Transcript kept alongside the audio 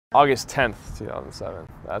August 10th, 2007.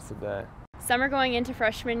 That's the day. Summer going into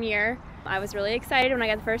freshman year, I was really excited when I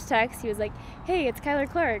got the first text. He was like, "Hey, it's Kyler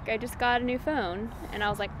Clark. I just got a new phone." And I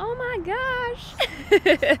was like, "Oh my gosh."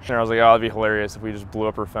 And I was like, oh, it'd be hilarious if we just blew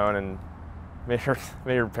up her phone and made her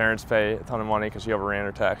parents pay a ton of money because she overran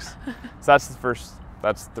her text. So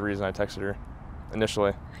that's the reason I texted her initially.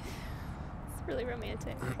 It's really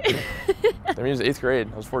romantic. I mean, it was 8th grade.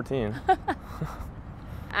 I was 14.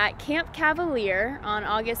 At Camp Cavalier on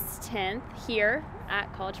August 10th here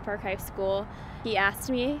at College Park High School, he asked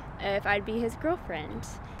me if I'd be his girlfriend.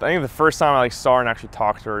 I think the first time I saw her and actually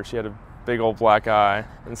talked to her, she had a big old black eye,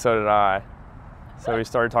 and so did I. So we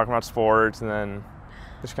started talking about sports, and then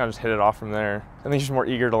just kind of hit it off from there. I think she's more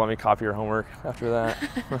eager to let me copy her homework after that.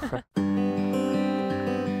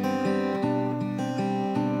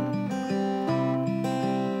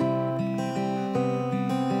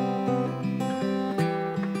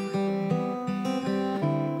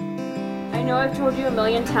 I know I've told you a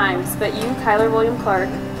million times, but you, Kyler William Clark,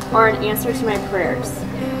 are an answer to my prayers.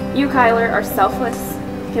 You, Kyler, are selfless,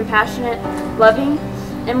 compassionate, loving,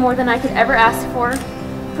 and more than I could ever ask for,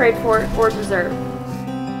 prayed for, or deserve.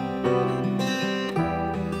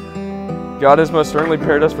 God has most certainly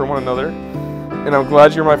paired us for one another, and I'm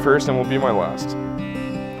glad you're my first and will be my last.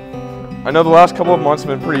 I know the last couple of months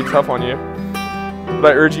have been pretty tough on you,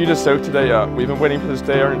 but I urge you to soak today up. We've been waiting for this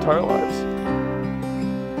day our entire lives.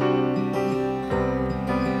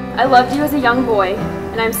 I loved you as a young boy,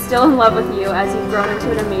 and I'm still in love with you as you've grown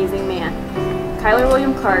into an amazing man. Kyler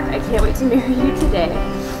William Clark, I can't wait to marry you today.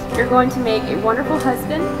 You're going to make a wonderful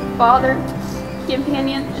husband, father,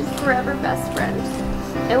 companion, and forever best friend.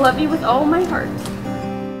 I love you with all my heart.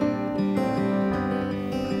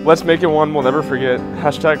 Let's make it one we'll never forget.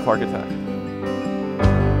 #Clark Attack.